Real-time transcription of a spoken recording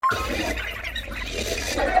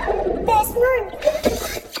first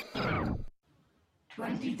month?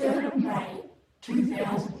 23rd of May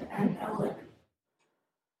 2011.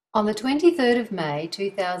 On the 23rd of May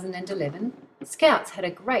 2011, Scouts had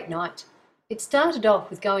a great night. It started off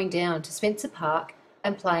with going down to Spencer Park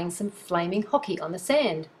and playing some flaming hockey on the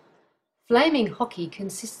sand. Flaming hockey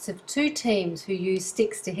consists of two teams who use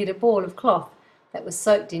sticks to hit a ball of cloth that was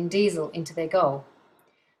soaked in diesel into their goal.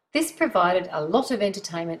 This provided a lot of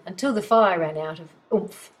entertainment until the fire ran out of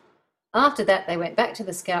oomph. After that, they went back to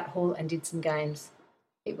the Scout Hall and did some games.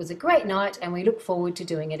 It was a great night and we look forward to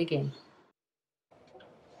doing it again.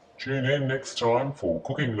 Tune in next time for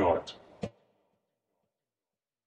Cooking Night.